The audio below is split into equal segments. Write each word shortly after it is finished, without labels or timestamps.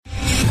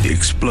The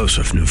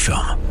explosive new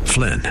film,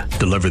 Flynn,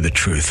 deliver the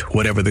truth,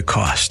 whatever the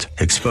cost,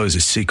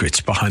 exposes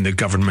secrets behind the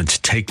government's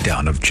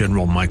takedown of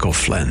General Michael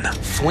Flynn.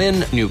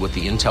 Flynn knew what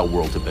the intel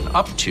world had been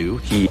up to.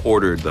 He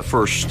ordered the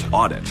first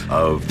audit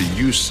of the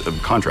use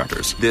of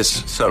contractors.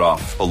 This set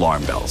off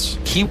alarm bells.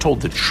 He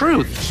told the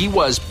truth. He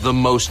was the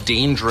most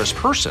dangerous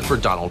person for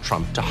Donald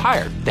Trump to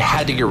hire. They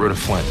had to get rid of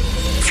Flynn.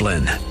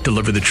 Flynn,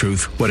 deliver the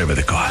truth, whatever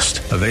the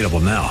cost. Available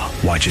now.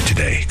 Watch it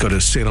today. Go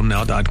to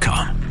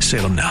salemnow.com.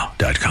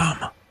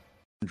 salemnow.com.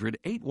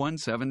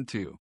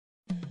 8172.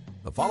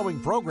 The following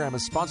program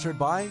is sponsored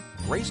by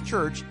Grace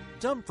Church,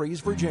 Dumfries,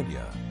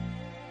 Virginia.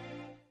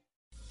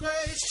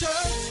 Grace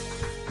Church,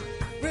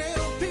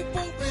 real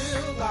people,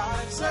 real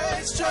lives.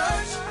 Grace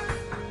Church,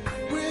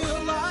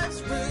 real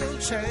lives, real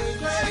change.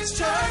 Grace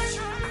Church,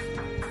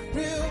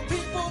 real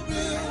people,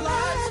 real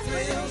lives,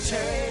 real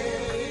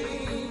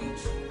change.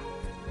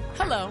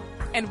 Hello,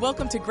 and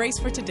welcome to Grace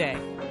for Today.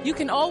 You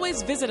can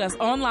always visit us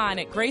online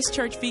at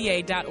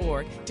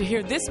gracechurchva.org to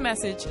hear this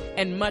message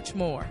and much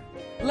more.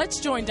 Let's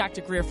join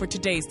Dr. Greer for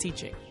today's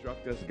teaching.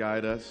 Instruct us,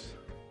 guide us.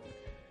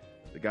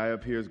 The guy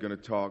up here is going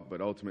to talk, but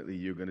ultimately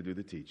you're going to do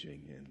the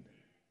teaching. And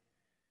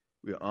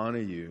we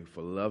honor you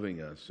for loving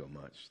us so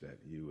much that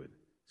you would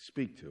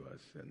speak to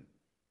us and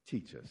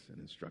teach us and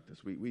instruct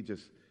us. We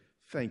just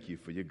thank you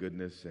for your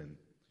goodness and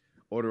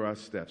order our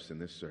steps in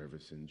this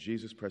service. In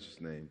Jesus' precious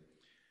name,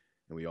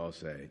 and we all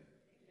say,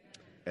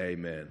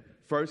 amen.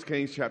 1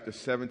 Kings chapter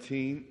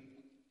 17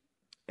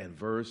 and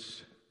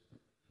verse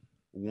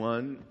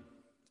 1.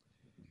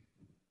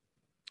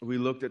 We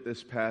looked at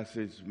this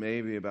passage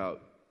maybe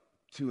about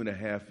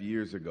 2.5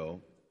 years ago,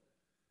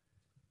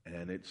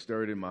 and it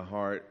stirred in my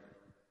heart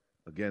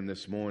again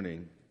this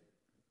morning.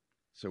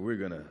 So we're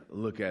going to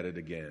look at it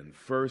again.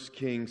 1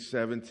 Kings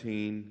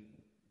 17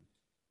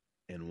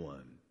 and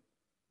 1.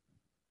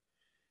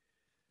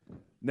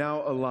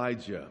 Now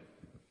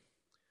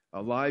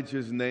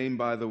Elijah's name,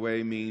 by the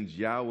way, means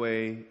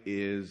Yahweh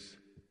is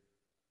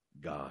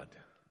God.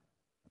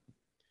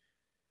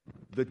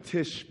 The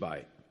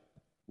Tishbite.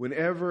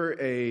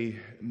 Whenever a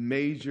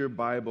major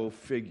Bible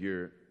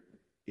figure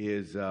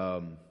is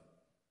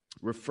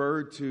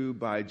referred to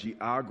by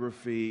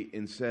geography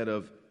instead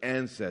of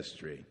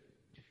ancestry,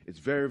 it's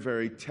very,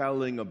 very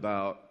telling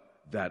about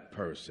that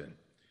person.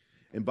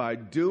 And by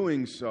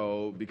doing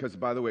so, because,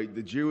 by the way,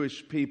 the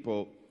Jewish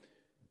people,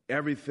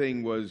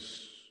 everything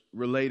was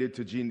related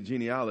to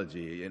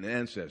genealogy and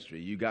ancestry.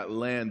 You got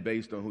land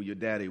based on who your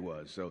daddy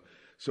was.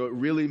 So it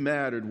really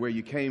mattered where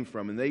you came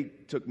from, and they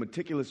took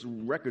meticulous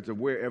records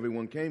of where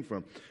everyone came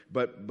from.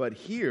 But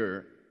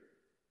here,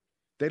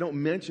 they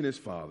don't mention his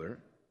father.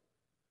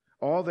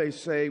 All they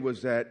say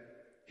was that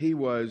he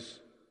was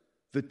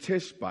the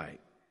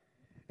Tishbite.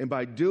 And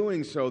by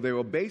doing so, they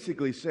were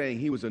basically saying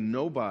he was a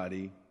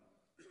nobody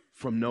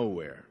from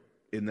nowhere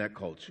in that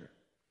culture.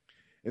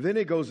 And then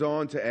it goes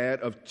on to add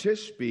of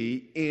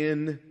Tishbe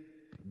in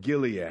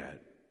Gilead.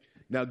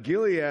 Now,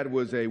 Gilead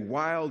was a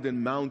wild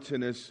and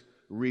mountainous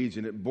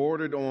region. It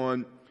bordered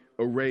on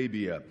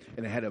Arabia,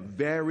 and it had a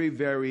very,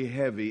 very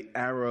heavy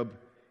Arab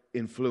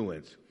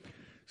influence.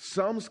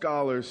 Some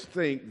scholars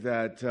think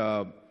that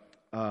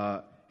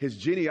his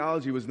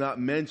genealogy was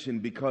not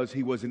mentioned because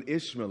he was an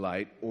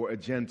Ishmaelite or a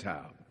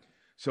Gentile.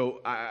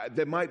 So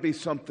there might be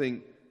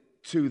something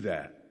to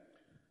that.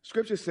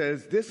 Scripture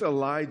says, this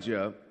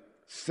Elijah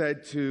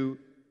said to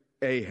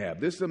Ahab.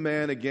 This is a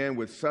man, again,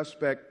 with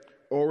suspect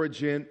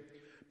origin,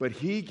 but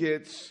he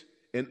gets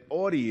an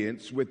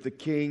audience with the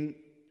king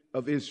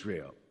of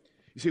Israel.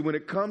 You see, when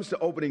it comes to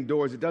opening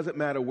doors, it doesn't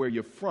matter where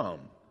you're from.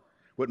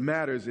 What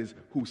matters is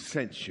who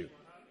sent you.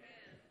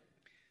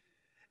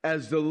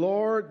 As the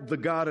Lord, the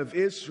God of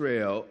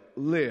Israel,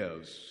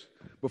 lives,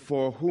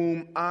 before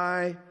whom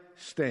I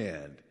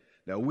stand.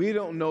 Now, we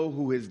don't know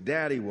who his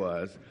daddy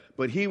was,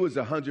 but he was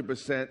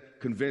 100%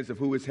 convinced of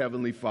who his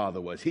heavenly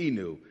father was. He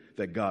knew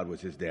that God was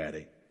his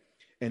daddy.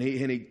 And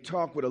he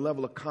talked with a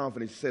level of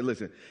confidence. He said,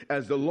 listen,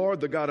 as the Lord,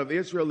 the God of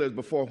Israel lives,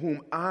 before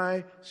whom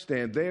I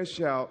stand, there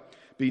shall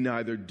be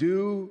neither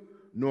dew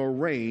nor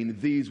rain,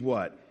 these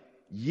what?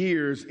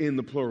 Years in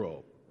the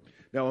plural.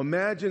 Now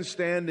imagine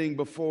standing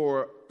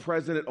before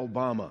President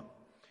Obama,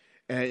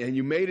 and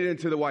you made it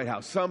into the White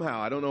House.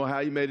 Somehow, I don't know how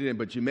you made it in,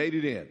 but you made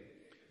it in.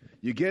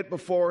 You get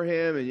before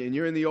him, and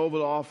you're in the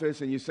Oval Office,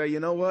 and you say, you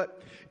know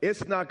what?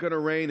 It's not going to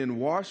rain in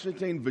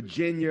Washington,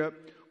 Virginia,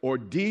 or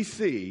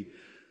D.C.,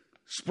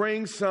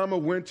 spring, summer,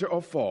 winter,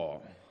 or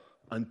fall,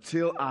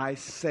 until I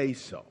say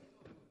so.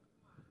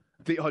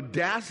 The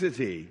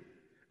audacity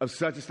of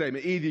such a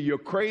statement. Either you're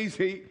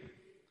crazy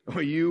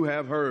or you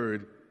have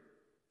heard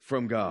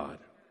from God.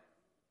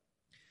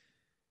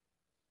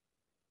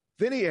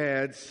 Then he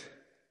adds,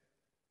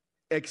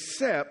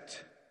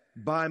 except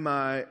by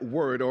my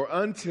word, or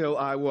until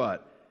I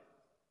what?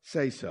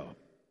 Say so.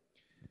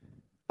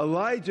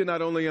 Elijah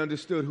not only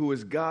understood who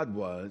his God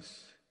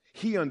was,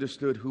 he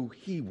understood who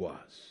he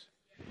was.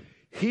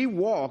 He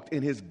walked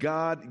in his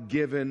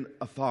God-given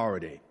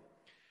authority.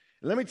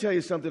 Let me tell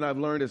you something I've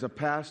learned as a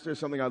pastor,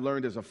 something I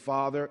learned as a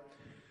father.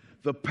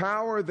 The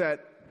power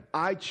that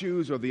I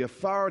choose or the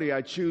authority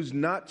I choose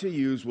not to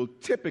use will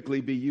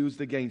typically be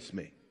used against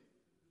me.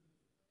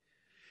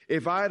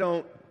 If I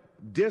don't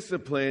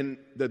discipline,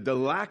 the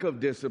lack of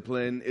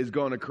discipline is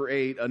going to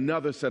create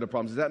another set of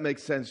problems. Does that make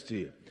sense to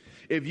you?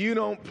 If you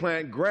don't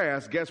plant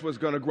grass, guess what's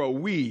going to grow?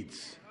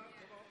 Weeds.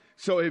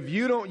 So if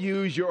you don't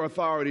use your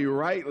authority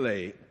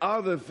rightly,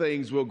 other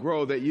things will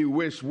grow that you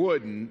wish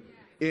wouldn't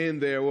in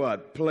their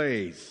what?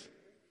 Place.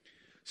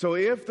 So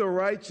if the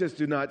righteous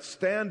do not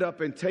stand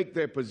up and take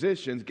their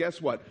positions,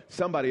 guess what?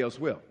 Somebody else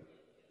will.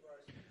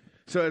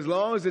 So as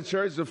long as the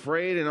church is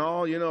afraid and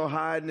all,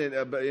 hiding it,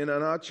 in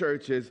our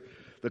churches,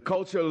 the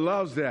culture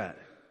loves that.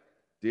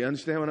 Do you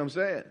understand what I'm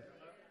saying?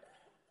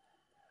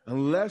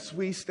 Unless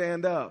we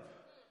stand up,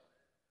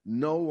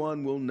 no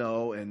one will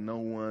know and no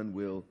one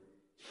will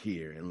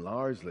hear. And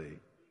largely,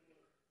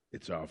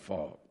 it's our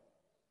fault.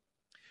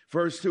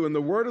 Verse 2, and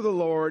the word of the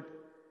Lord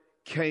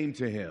came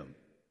to him.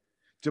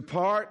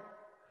 Depart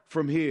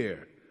from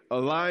here.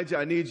 Elijah,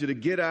 I need you to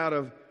get out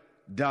of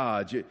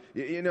Dodge.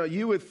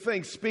 You would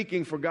think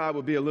speaking for God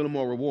would be a little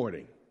more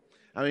rewarding.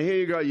 I mean, here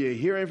you go. You're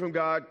hearing from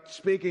God,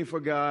 speaking for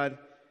God.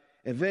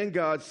 And then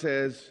God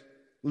says,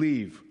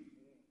 leave,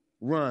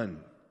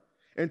 run,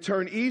 and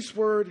turn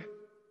eastward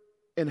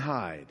and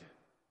hide.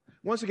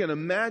 Once again,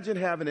 imagine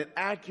having an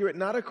accurate,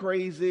 not a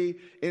crazy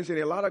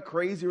incident. A lot of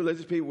crazy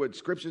religious people with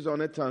scriptures on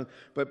their tongue,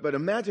 but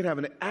imagine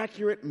having an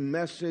accurate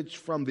message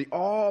from the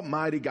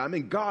Almighty God. I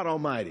mean, God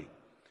Almighty.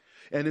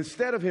 And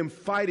instead of him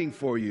fighting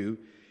for you,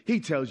 he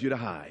tells you to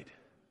hide.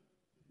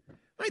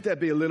 Might that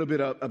be a little bit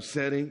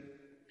upsetting?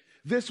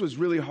 This was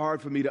really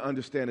hard for me to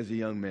understand as a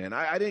young man.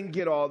 I didn't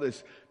get all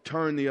this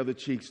turn the other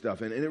cheek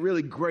stuff, and it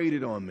really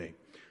grated on me.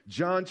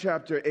 John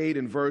chapter 8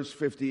 and verse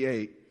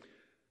 58.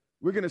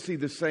 We're going to see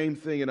the same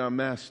thing in our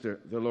Master,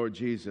 the Lord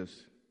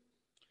Jesus.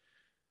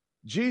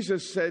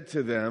 Jesus said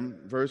to them,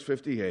 verse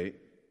 58,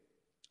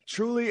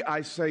 truly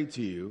I say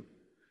to you,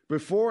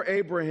 before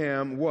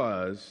Abraham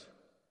was,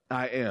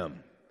 I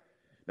am.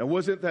 Now,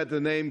 wasn't that the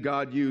name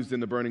God used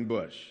in the burning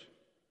bush?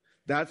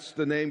 That's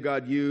the name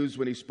God used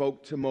when he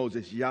spoke to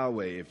Moses,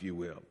 Yahweh, if you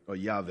will, or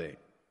Yahweh.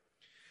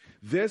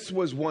 This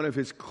was one of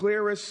his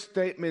clearest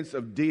statements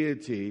of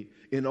deity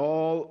in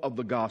all of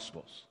the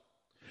Gospels.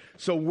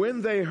 So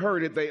when they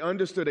heard it, they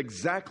understood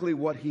exactly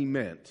what he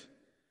meant.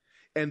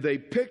 And they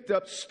picked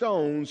up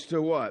stones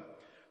to what?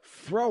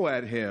 Throw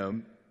at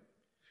him.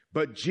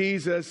 But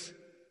Jesus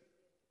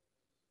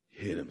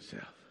hid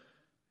himself.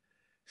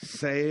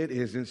 Say it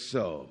isn't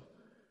so,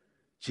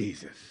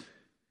 Jesus.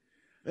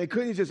 I mean,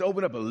 couldn't you just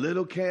open up a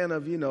little can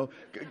of,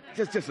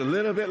 just a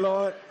little bit,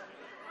 Lord?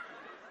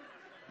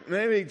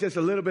 Maybe just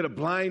a little bit of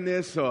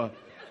blindness or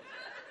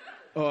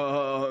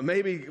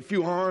maybe a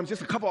few arms,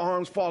 just a couple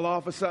arms fall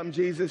off or something,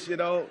 Jesus,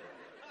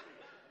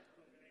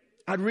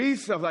 I'd read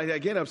stuff like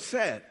that, get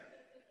upset.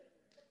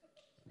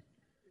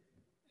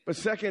 But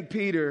 2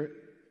 Peter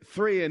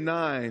 3 and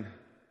 9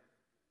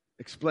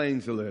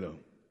 explains a little.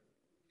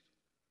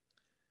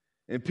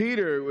 And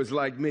Peter was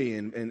like me,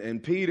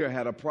 and Peter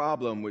had a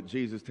problem with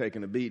Jesus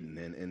taking a beating,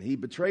 and he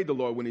betrayed the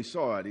Lord when he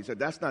saw it. He said,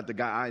 that's not the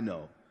guy I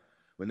know.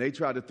 When they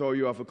tried to throw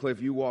you off a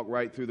cliff, you walk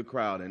right through the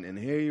crowd, and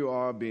here you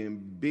are being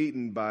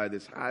beaten by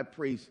this high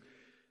priest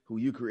who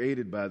you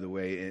created, by the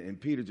way, and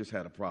Peter just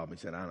had a problem.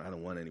 He said, I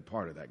don't want any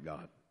part of that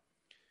God.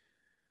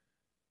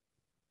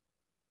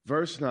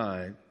 Verse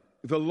 9,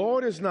 the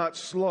Lord is not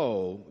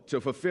slow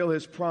to fulfill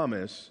his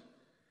promise,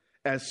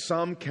 as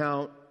some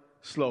count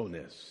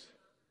slowness.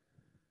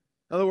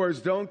 In other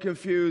words, don't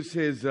confuse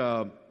his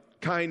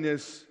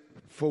kindness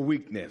for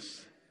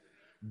weakness.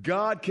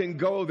 God can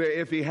go there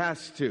if he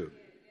has to,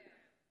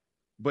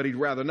 but he'd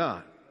rather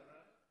not.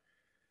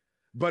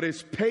 But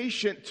is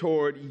patient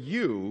toward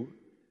you,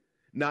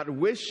 not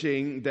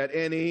wishing that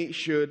any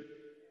should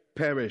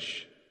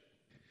perish.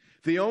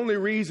 The only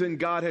reason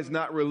God has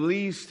not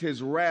released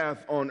his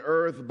wrath on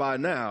earth by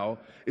now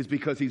is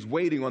because he's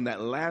waiting on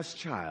that last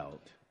child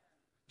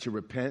to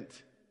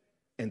repent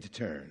and to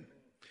turn.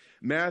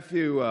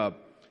 Matthew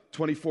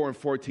 24 and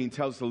 14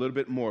 tells us a little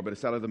bit more, but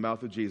it's out of the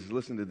mouth of Jesus.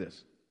 Listen to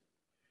this.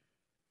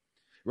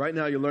 Right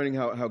now you're learning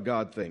how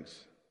God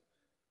thinks.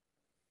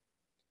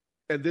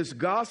 And this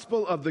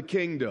gospel of the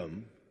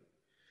kingdom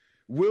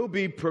will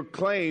be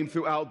proclaimed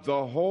throughout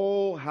the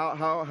whole,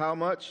 how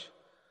much?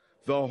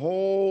 The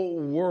whole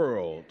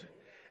world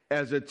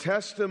as a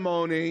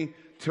testimony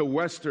to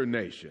Western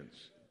nations,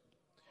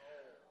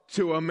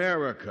 to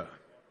America,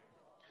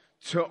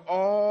 to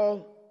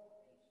all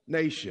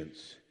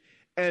nations.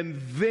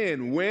 And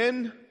then,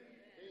 when?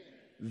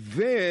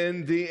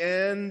 Then the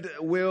end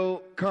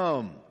will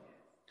come.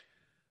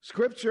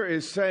 Scripture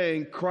is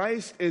saying,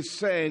 Christ is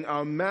saying,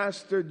 our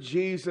Master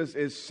Jesus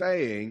is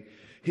saying,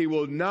 he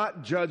will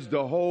not judge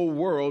the whole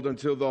world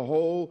until the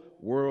whole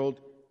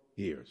world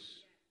hears.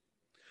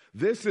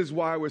 This is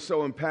why we're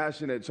so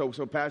impassionate, so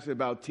passionate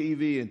about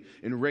TV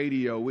and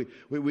radio.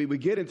 We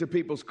get into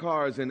people's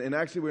cars, and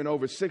actually we're in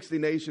over 60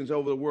 nations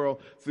over the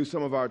world through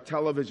some of our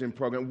television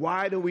program.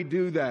 Why do we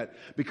do that?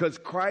 Because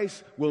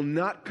Christ will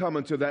not come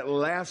until that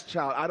last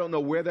child. I don't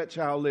know where that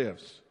child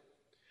lives.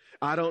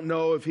 I don't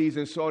know if he's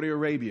in Saudi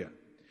Arabia.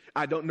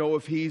 I don't know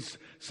if he's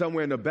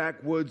somewhere in the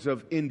backwoods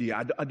of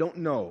India. I don't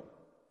know.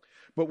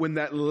 But when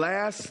that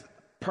last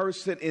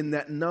person in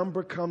that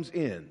number comes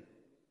in,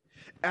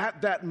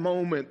 at that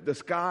moment, the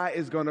sky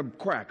is going to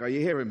crack. Are you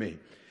hearing me?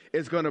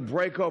 It's going to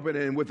break open,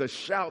 and with a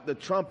shout, the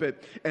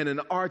trumpet, and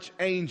an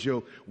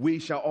archangel, we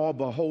shall all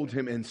behold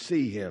him and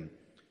see him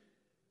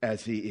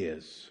as he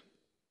is.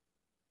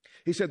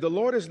 He said, the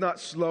Lord is not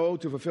slow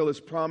to fulfill his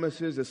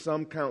promises, as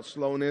some count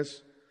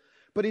slowness,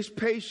 but he's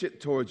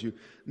patient towards you,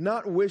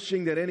 not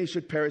wishing that any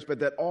should perish, but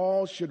that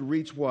all should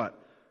reach what?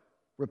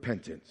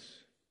 Repentance.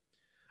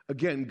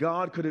 Again,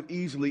 God could have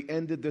easily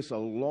ended this a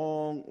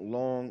long,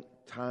 long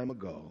time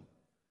ago,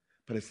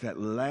 but it's that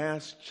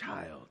last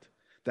child,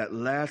 that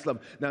last love.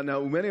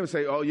 Now, many of us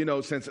say,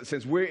 oh,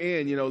 since we're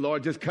in,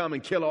 Lord, just come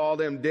and kill all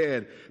them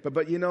dead.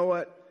 But you know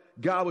what?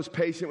 God was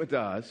patient with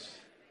us.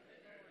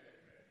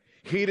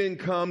 He didn't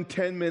come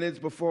 10 minutes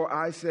before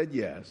I said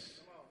yes.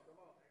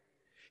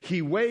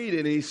 He waited,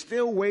 and he's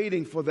still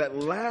waiting for that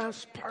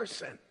last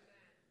person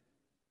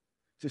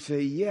to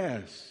say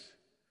yes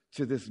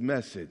to this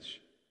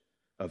message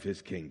of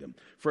his kingdom.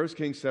 1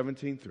 Kings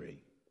 17:3.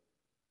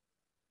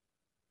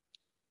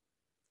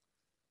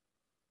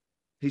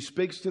 He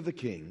speaks to the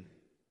king,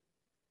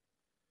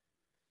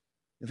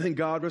 and then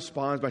God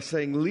responds by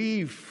saying,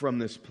 leave from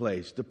this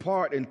place,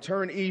 depart and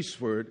turn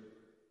eastward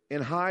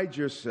and hide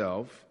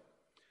yourself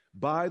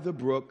by the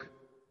brook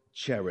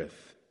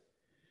Cherith,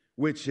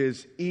 which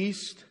is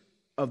east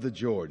of the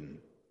Jordan.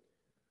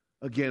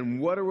 Again,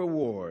 what a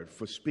reward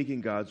for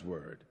speaking God's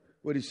word.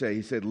 What did he say?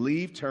 He said,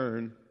 leave,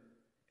 turn,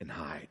 and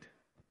hide.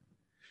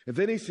 And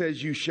then he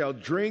says, you shall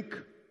drink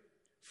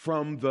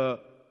from the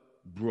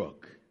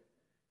brook.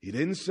 He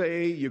didn't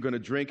say you're going to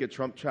drink at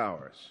Trump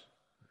Towers.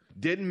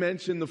 Didn't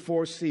mention the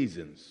Four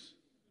Seasons.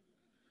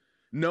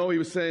 No, he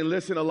was saying,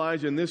 listen,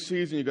 Elijah, in this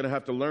season, you're going to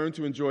have to learn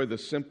to enjoy the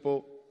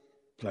simple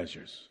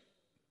pleasures.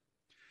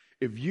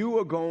 If you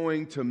are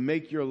going to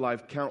make your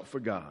life count for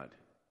God,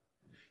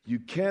 you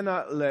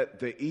cannot let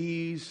the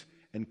ease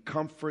and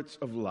comforts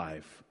of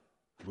life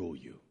rule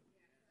you.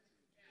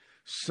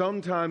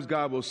 Sometimes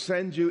God will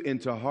send you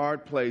into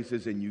hard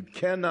places, and you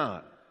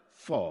cannot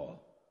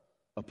fall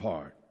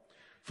apart.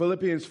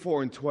 Philippians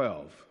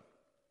 4:12.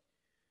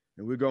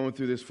 And we're going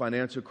through this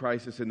financial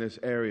crisis in this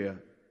area.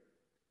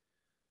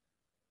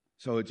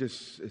 So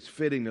it's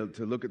fitting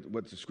to look at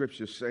what the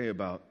scriptures say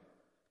about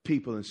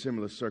people in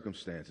similar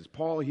circumstances.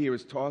 Paul here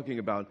is talking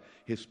about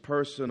his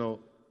personal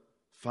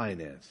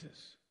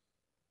finances.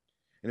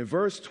 And in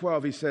verse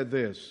 12, he said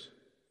this,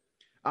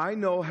 I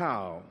know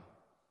how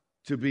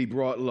to be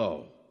brought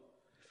low.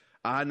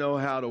 I know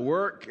how to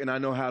work, and I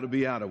know how to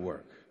be out of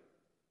work.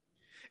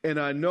 And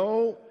I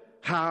know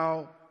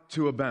how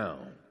to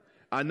abound.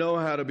 I know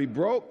how to be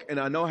broke, and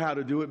I know how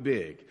to do it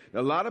big. Now,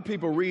 a lot of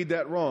people read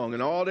that wrong,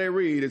 and all they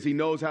read is he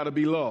knows how to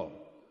be low.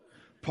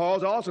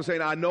 Paul's also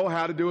saying, I know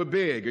how to do it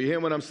big. Are you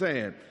hearing what I'm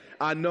saying?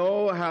 I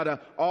know how to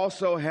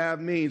also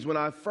have means. When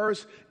I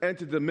first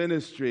entered the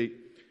ministry,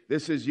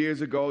 this is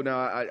years ago now,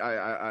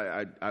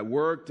 I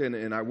worked,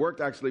 and I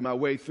worked actually my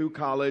way through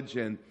college,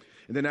 and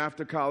then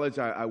after college,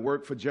 I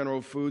worked for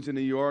General Foods in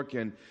New York,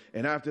 and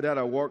after that,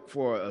 I worked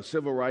for a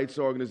civil rights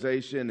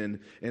organization,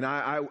 and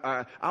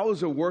I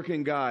was a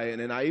working guy,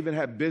 and I even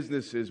had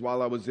businesses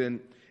while I was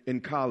in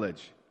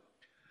college.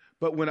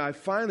 But when I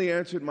finally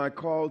answered my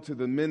call to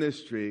the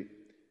ministry,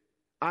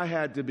 I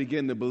had to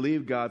begin to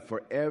believe God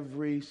for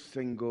every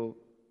single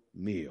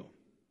meal.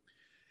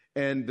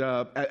 And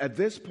at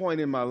this point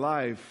in my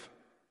life,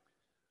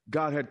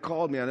 God had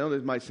called me. I know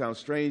this might sound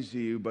strange to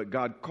you, but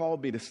God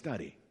called me to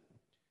study.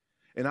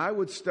 And I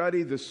would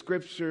study the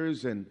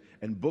scriptures and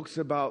books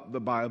about the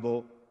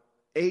Bible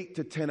 8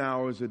 to 10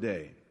 hours a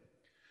day.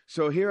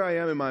 So here I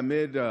am in my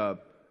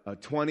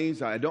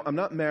mid-20s. I'm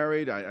not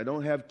married. I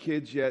don't have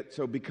kids yet.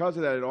 So because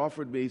of that, it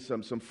offered me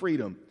some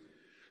freedom.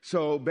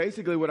 So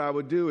basically what I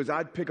would do is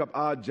I'd pick up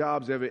odd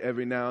jobs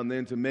every now and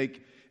then to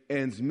make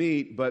ends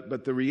meet,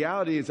 but the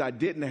reality is I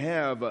didn't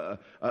have a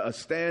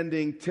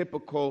standing,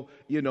 typical,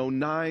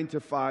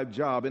 9-to-5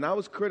 job, and I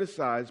was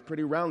criticized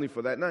pretty roundly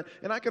for that,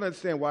 and I can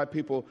understand why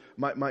people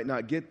might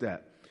not get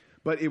that.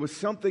 But it was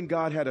something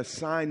God had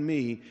assigned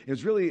me.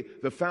 It's really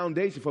the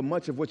foundation for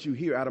much of what you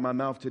hear out of my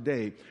mouth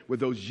today, with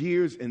those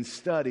years in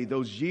study,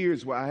 those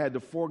years where I had to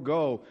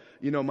forego.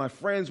 My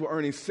friends were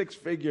earning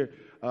six-figure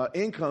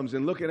incomes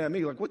and looking at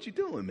me like, what you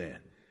doing, man?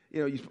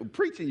 You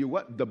preaching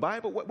the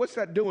Bible, what's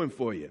that doing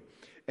for you?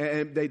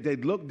 And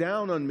they'd look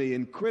down on me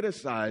and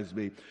criticize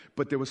me.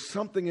 But there was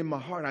something in my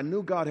heart. I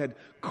knew God had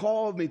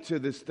called me to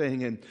this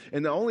thing.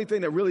 And the only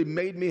thing that really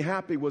made me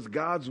happy was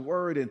God's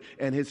word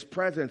and his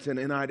presence.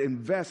 And I'd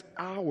invest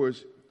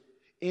hours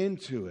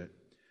into it.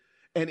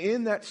 And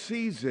in that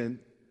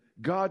season,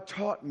 God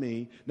taught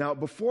me. Now,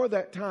 before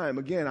that time,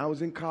 again, I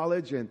was in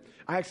college, and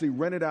I actually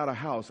rented out a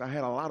house. I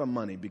had a lot of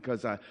money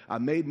because I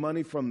made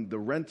money from the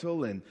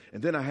rental, and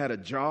then I had a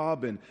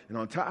job, and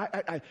on top,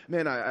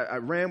 I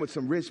ran with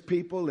some rich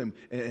people,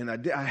 and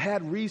I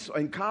had resources.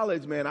 In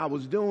college, man, I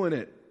was doing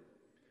it.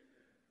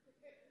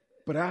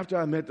 But after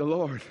I met the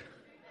Lord,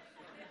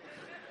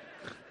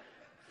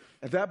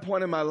 At that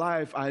point in my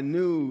life, I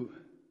knew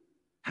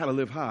how to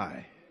live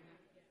high.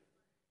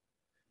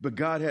 But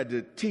God had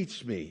to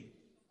teach me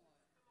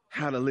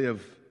how to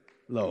live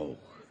low.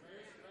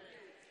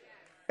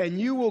 And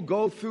you will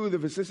go through the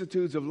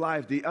vicissitudes of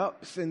life, the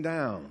ups and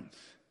downs.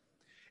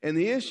 And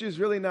the issue is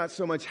really not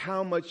so much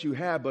how much you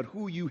have, but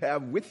who you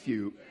have with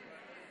you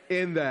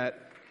in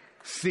that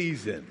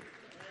season.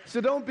 So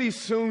don't be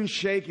soon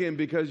shaken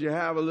because you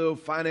have a little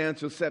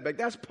financial setback.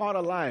 That's part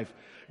of life.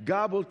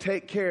 God will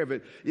take care of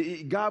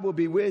it. God will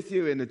be with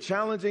you in the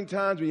challenging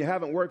times when you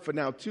haven't worked for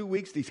now 2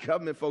 weeks. These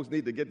government folks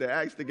need to get their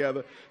acts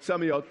together.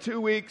 Some of y'all 2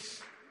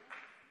 weeks.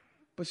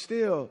 But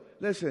still,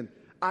 listen,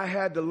 I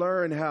had to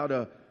learn how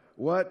to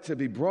to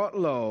be brought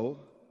low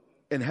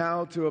and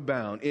how to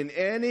abound. In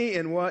any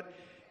and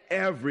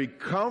every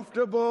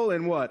comfortable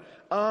and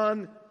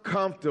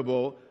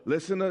uncomfortable.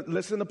 Listen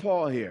to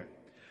Paul here.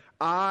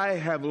 I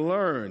have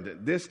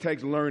learned. This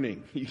takes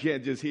learning. You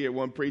can't just hear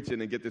one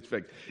preaching and get this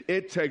fixed.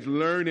 It takes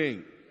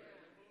learning.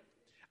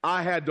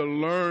 I had to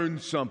learn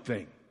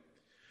something.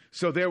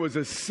 So there was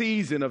a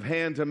season of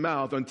hand to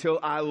mouth until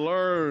I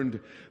learned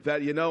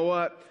that, you know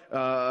what?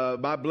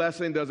 My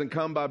blessing doesn't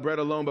come by bread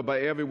alone, but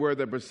by every word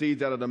that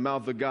proceeds out of the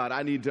mouth of God.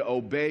 I need to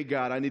obey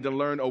God. I need to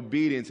learn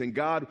obedience. And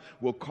God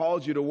will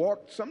cause you to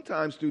walk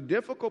sometimes through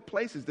difficult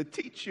places to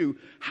teach you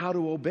how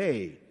to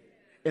obey.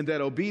 And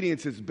that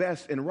obedience is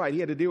best and right. He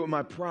had to deal with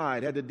my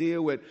pride, had to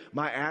deal with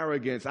my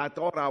arrogance. I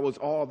thought I was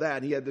all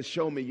that. He had to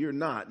show me you're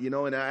not,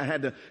 and I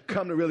had to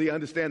come to really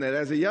understand that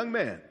as a young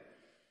man.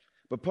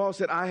 But Paul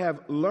said, I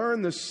have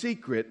learned the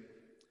secret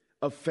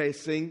of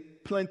facing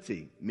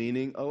plenty,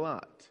 meaning a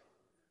lot.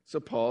 So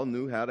Paul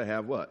knew how to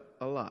have what?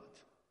 A lot.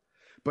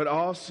 But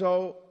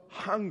also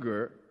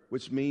hunger,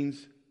 which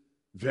means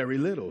very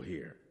little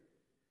here.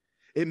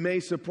 It may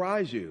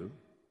surprise you,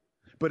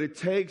 but it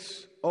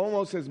takes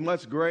almost as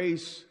much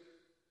grace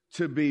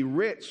to be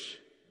rich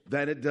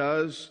than it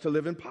does to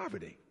live in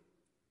poverty.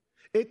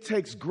 It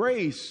takes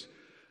grace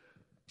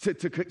to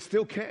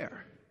still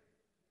care.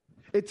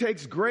 It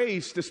takes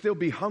grace to still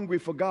be hungry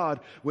for God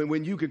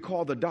when you could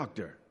call the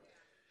doctor.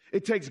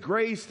 It takes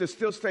grace to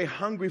still stay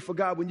hungry for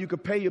God when you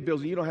could pay your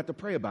bills and you don't have to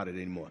pray about it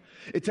anymore.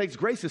 It takes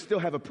grace to still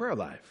have a prayer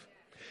life.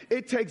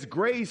 It takes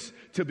grace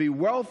to be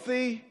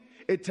wealthy.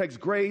 It takes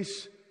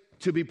grace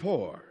to be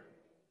poor.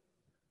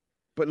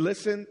 But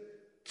listen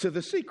to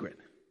the secret.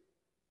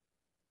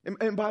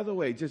 And by the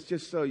way,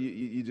 just so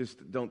you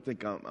just don't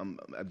think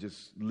I've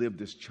just lived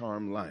this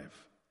charmed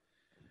life.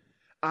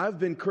 I've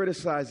been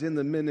criticized in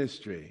the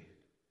ministry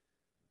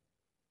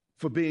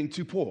for being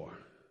too poor.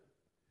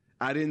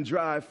 I didn't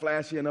drive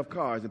flashy enough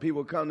cars, and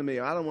people come to me,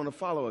 I don't want to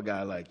follow a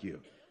guy like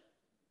you.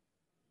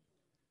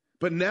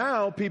 But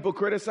now people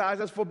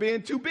criticize us for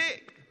being too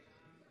big.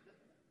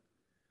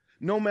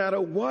 No matter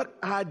what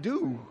I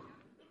do,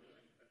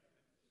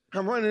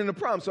 I'm running into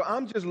problems. So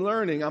I'm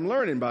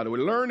learning, by the way,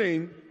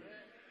 learning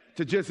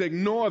to just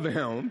ignore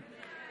them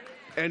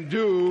and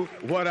do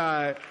what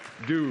I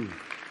do.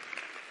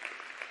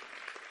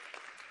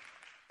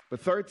 But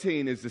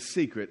 13 is the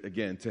secret,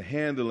 again, to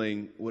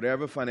handling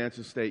whatever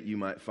financial state you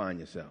might find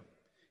yourself.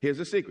 Here's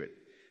the secret.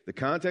 The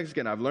context,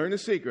 again, I've learned the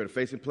secret of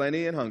facing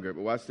plenty and hunger,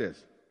 but watch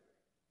this.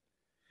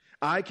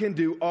 I can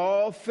do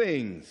all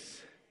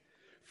things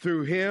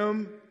through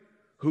him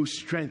who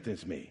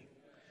strengthens me.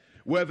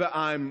 Whether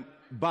I'm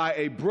by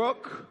a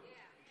brook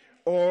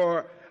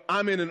or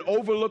I'm in an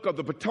overlook of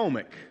the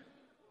Potomac,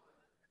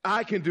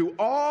 I can do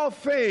all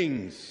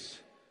things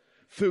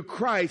through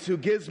Christ who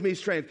gives me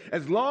strength.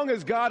 As long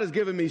as God has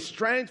given me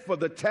strength for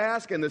the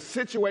task and the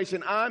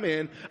situation I'm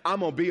in, I'm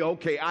going to be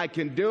okay. I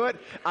can do it.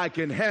 I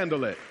can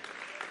handle it.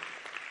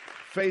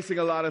 Facing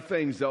a lot of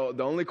things, though,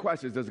 the only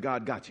question is, does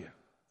God got you?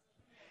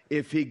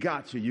 If he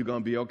got you, you're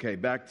going to be okay.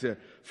 Back to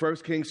 1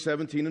 Kings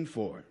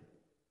 17:4.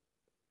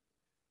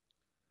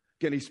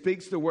 Again, he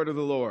speaks the word of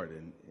the Lord,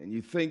 and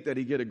you think that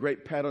he'd get a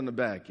great pat on the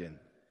back, and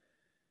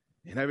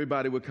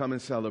everybody would come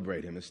and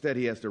celebrate him. Instead,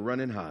 he has to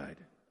run and hide.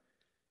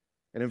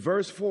 And in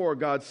verse 4,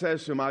 God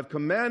says to him, I've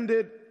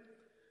commanded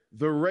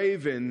the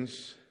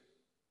ravens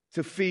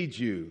to feed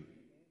you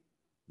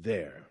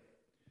there.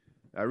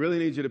 I really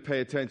need you to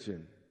pay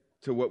attention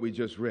to what we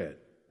just read.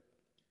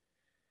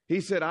 He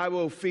said, I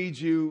will feed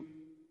you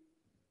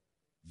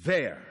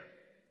there.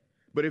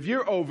 But if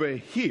you're over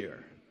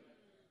here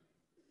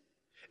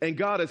and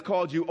God has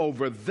called you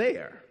over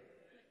there,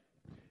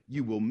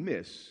 you will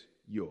miss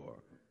your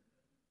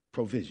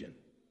provision.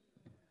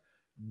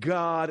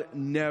 God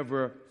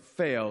never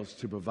fails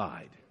to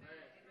provide.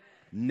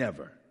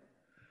 Never.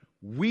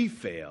 We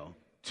fail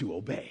to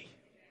obey.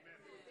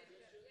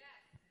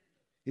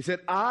 He said,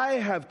 I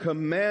have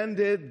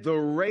commanded the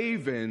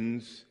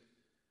ravens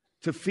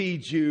to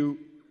feed you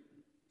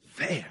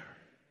there.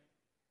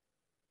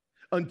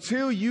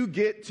 Until you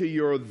get to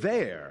your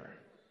there,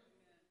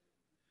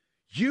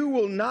 you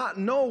will not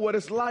know what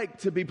it's like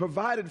to be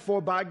provided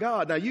for by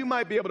God. Now, you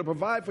might be able to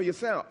provide for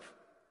yourself,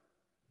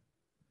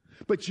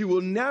 but you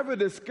will never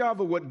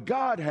discover what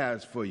God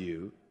has for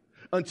you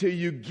until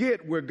you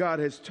get where God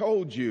has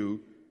told you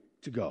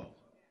to go.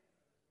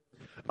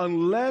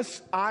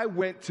 unless I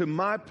went to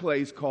my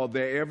place called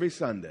there every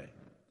Sunday.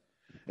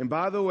 And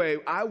by the way,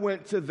 I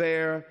went to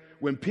there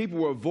when people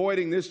were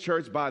avoiding this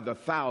church by the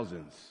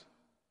thousands.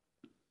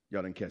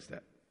 Y'all didn't catch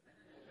that.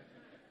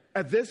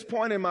 At this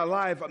point in my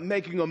life, I'm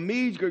making a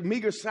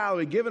meager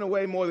salary, giving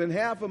away more than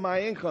half of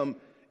my income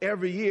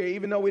every year,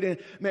 even though we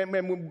didn't,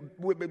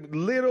 we're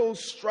little,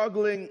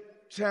 struggling,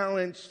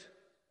 challenged,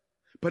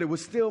 but it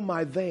was still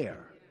my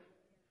there.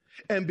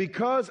 And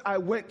because I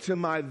went to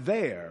my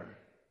there,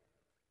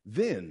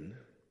 then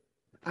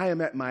I am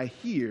at my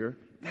here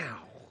now.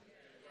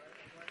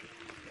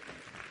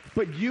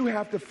 But you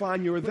have to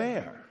find your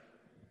there.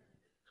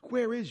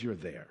 Where is your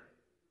there?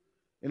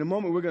 In a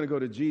moment, we're going to go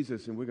to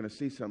Jesus and we're going to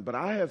see something. But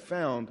I have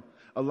found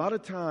a lot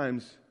of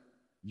times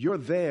your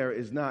there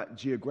is not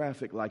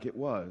geographic like it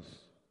was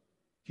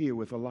here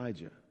with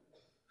Elijah.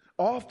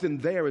 Often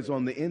there is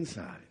on the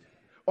inside.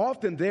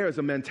 Often there is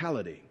a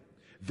mentality.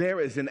 There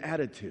is an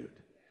attitude.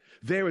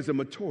 There is a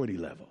maturity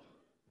level.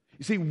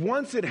 You see,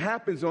 once it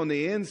happens on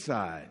the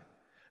inside,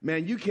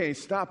 man, you can't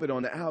stop it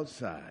on the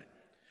outside.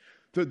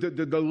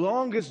 The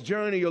longest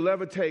journey you'll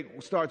ever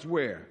take starts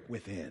where?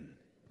 Within.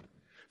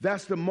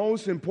 That's the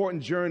most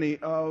important journey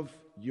of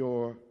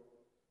your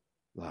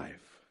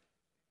life.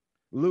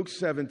 Luke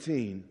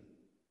 17,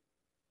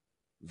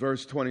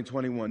 verse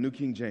 20-21, New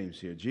King James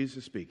here,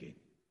 Jesus speaking.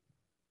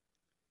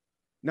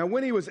 Now,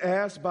 when he was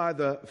asked by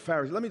the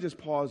Pharisees, let me just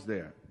pause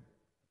there.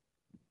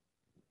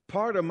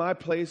 Part of my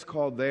place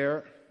called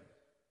there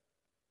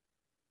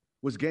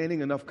was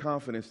gaining enough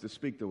confidence to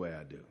speak the way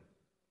I do.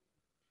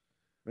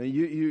 I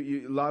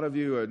mean, a lot of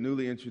you are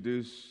newly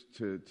introduced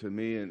to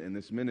me in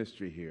this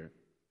ministry here.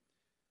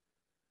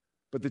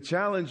 But the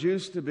challenge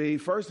used to be,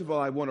 first of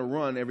all, I want to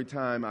run every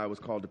time I was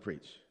called to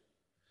preach.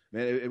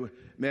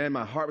 Man,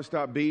 my heart would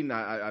start beating.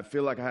 I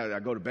feel like I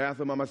go to the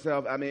bathroom by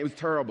myself. I mean, it was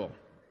terrible.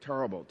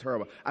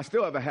 I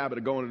still have a habit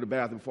of going to the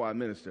bathroom before I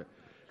minister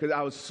because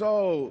I was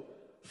so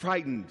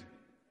frightened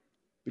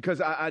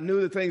because I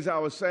knew the things I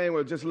was saying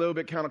were just a little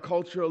bit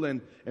countercultural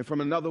and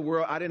from another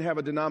world. I didn't have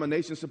a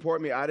denomination support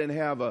me. I didn't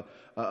have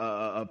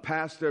a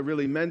pastor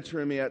really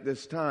mentoring me at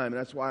this time. And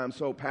that's why I'm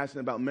so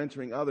passionate about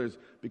mentoring others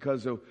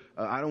because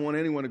I don't want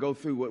anyone to go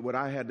through what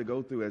I had to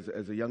go through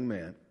as a young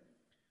man.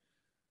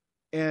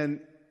 And,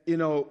 you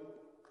know,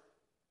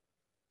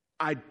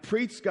 I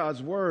preached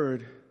God's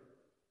word,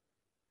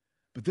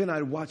 but then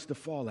I'd watch the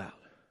fallout.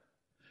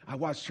 I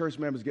watched church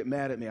members get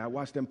mad at me. I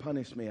watched them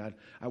punish me.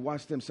 I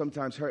watched them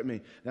sometimes hurt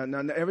me.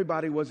 Now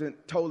everybody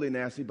wasn't totally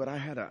nasty, but I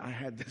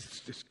had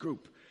this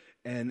group,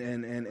 and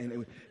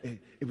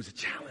it was a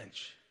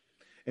challenge.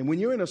 And when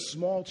you're in a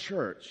small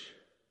church,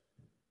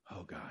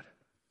 oh God,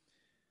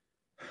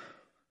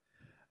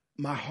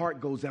 my heart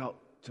goes out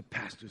to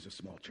pastors of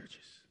small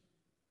churches.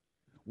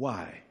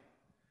 Why?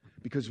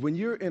 Because when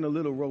you're in a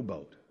little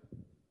rowboat,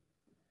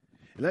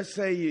 let's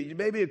say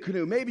maybe a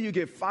canoe, maybe you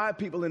get 5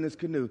 people in this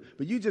canoe,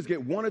 but you just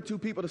get 1 or 2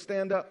 people to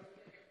stand up,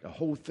 the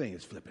whole thing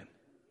is flipping.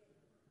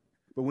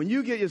 But when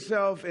you get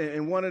yourself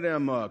in one of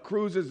them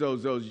cruises,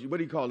 those what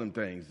do you call them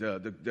things?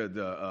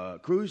 The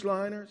cruise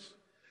liners,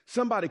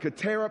 somebody could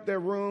tear up their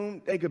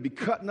room. They could be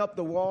cutting up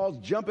the walls,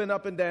 jumping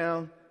up and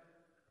down.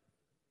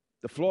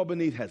 The floor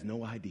beneath has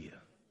no idea.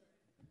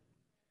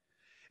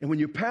 And when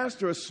you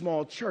pastor a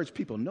small church,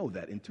 people know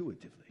that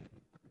intuitively.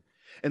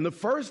 And the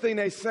first thing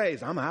they say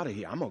is, I'm out of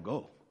here. I'm going to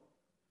go.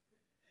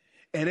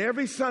 And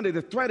every Sunday,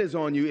 the threat is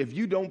on you if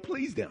you don't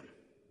please them.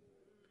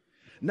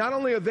 Not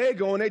only are they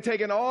going, they're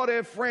taking all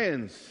their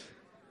friends.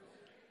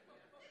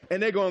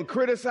 And they're going to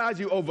criticize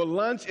you over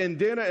lunch and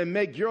dinner and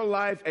make your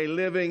life a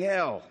living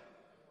hell.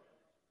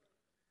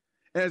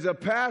 As a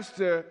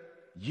pastor,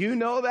 you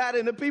know that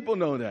and the people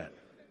know that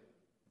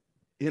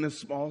in a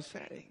small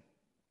setting.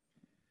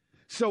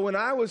 So when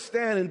I would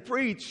stand and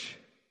preach,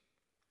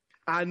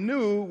 I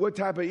knew what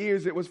type of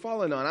ears it was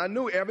falling on. I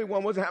knew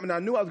everyone wasn't happening. I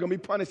knew I was going to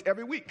be punished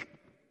every week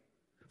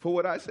for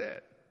what I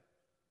said.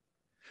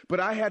 But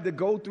I had to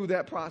go through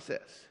that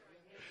process.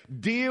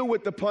 Deal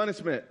with the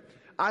punishment.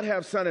 I'd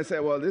have Sunday say,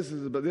 well, this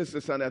is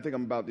the Sunday. I think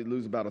I'm about to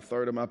lose about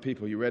 1/3 of my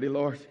people. You ready,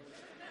 Lord?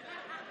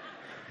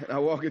 And I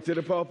walk into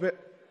the pulpit.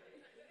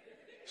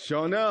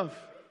 Sure enough.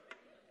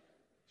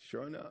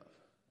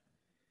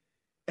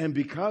 And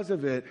because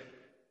of it,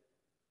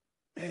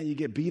 man, you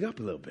get beat up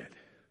a little bit.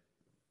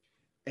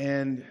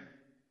 And,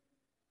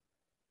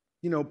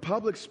 you know,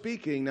 public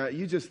speaking, now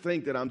you just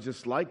think that I'm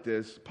just like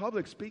this.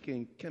 Public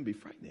speaking can be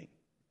frightening.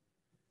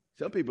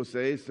 Some people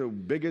say it's the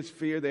biggest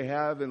fear they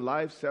have in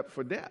life except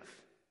for death.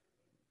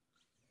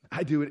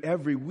 I do it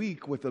every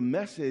week with a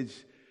message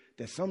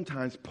that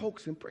sometimes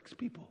pokes and pricks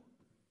people.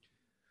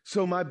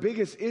 So my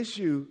biggest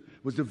issue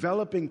was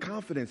developing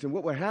confidence. And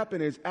what would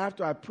happen is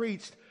after I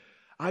preached,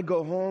 I'd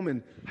go home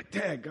and,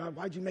 Dad, God,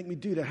 why'd you make me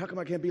do that? How come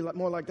I can't be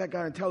more like that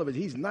guy on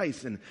television? He's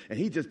nice, and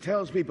he just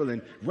tells people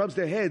and rubs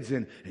their heads,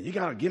 and you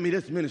got to give me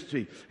this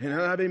ministry. And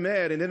I'd be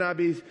mad, and then I'd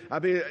be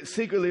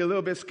secretly a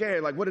little bit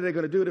scared, like, what are they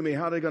going to do to me?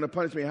 How are they going to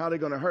punish me? How are they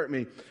going to hurt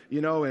me? You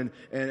know, and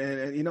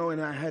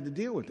I had to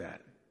deal with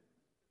that.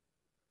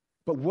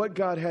 But what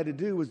God had to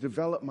do was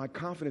develop my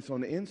confidence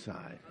on the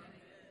inside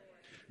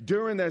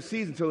during that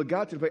season till it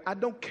got to the place, I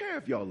don't care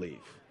if y'all leave.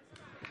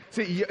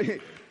 See,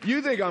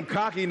 you think I'm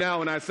cocky now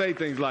when I say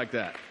things like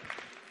that.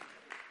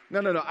 No.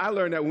 I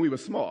learned that when we were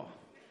small.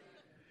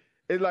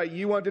 It's like,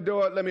 you want the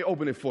door? Let me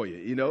open it for you,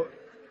 you know.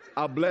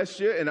 I'll bless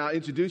you and I'll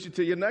introduce you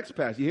to your next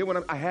pastor. You hear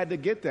what I had to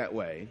get that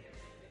way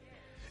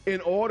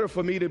in order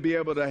for me to be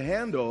able to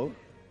handle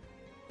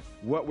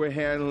what we're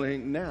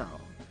handling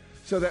now.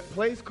 So that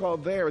place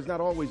called there is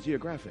not always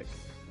geographic.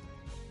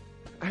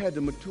 I had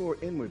to mature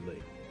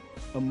inwardly,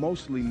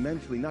 emotionally,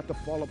 mentally, not to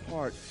fall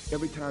apart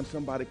every time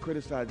somebody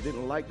criticized,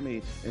 didn't like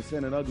me, and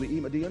sent an ugly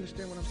email. Do you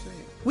understand what I'm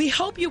saying? We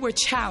hope you were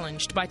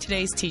challenged by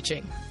today's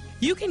teaching.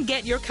 You can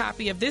get your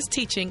copy of this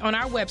teaching on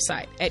our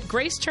website at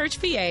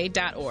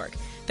gracechurchva.org.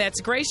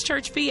 That's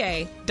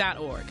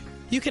gracechurchva.org.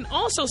 You can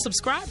also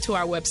subscribe to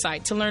our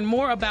website to learn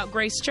more about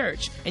Grace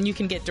Church, and you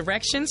can get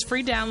directions,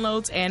 free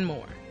downloads, and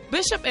more.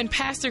 Bishop and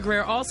Pastor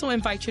Greer also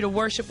invite you to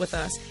worship with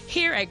us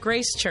here at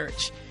Grace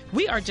Church.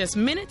 We are just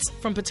minutes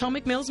from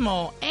Potomac Mills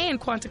Mall and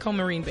Quantico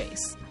Marine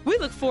Base. We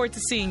look forward to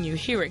seeing you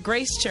here at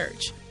Grace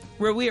Church,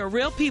 where we are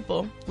real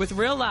people with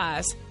real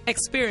lives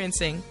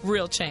experiencing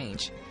real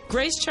change.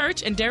 Grace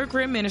Church and Derek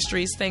Greer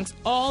Ministries thanks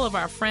all of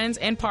our friends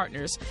and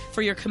partners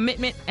for your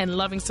commitment and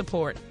loving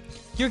support.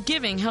 Your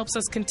giving helps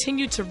us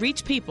continue to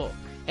reach people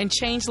and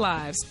change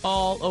lives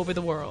all over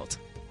the world.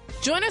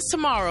 Join us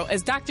tomorrow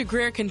as Dr.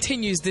 Greer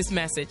continues this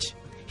message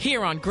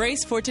here on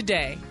Grace for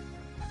Today.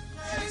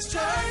 Grace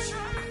Church,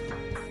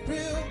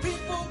 real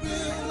people,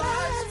 real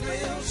lives,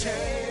 real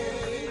change.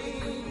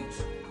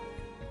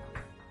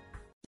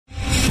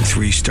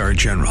 3-star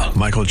General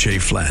Michael J.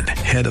 Flynn,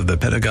 head of the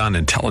Pentagon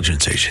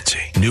Intelligence Agency,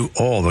 knew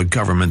all the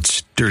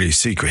government's dirty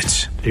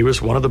secrets. He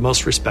was one of the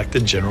most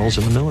respected generals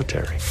in the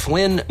military.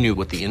 Flynn knew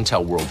what the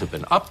intel world had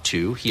been up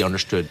to. He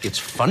understood its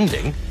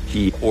funding.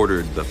 He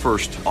ordered the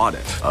first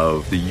audit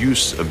of the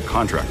use of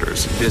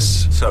contractors.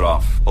 This set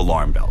off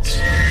alarm bells.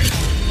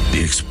 The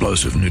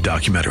explosive new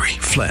documentary,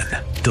 Flynn,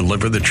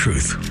 Deliver the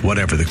Truth,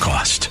 Whatever the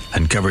Cost,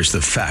 uncovers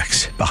the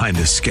facts behind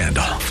this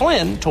scandal.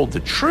 Flynn told the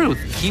truth.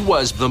 He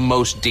was the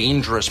most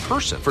dangerous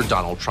person for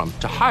Donald Trump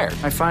to hire.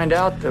 I find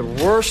out the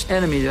worst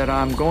enemy that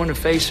I'm going to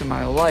face in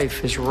my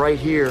life is right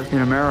here in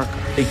America.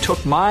 They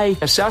took my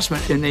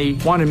assessment and they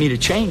wanted me to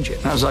change it.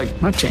 And I was like,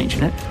 I'm not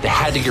changing it. They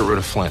had to get rid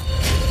of Flynn.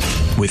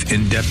 With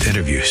in-depth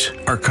interviews,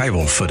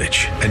 archival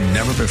footage, and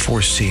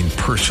never-before-seen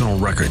personal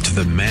records of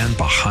the man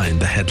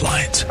behind the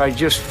headlines. I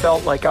just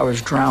felt like I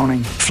was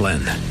drowning. Flynn,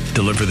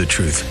 Deliver the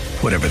Truth,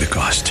 Whatever the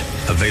Cost.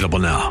 Available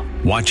now.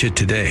 Watch it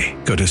today.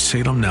 Go to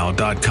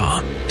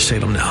salemnow.com.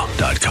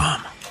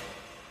 salemnow.com.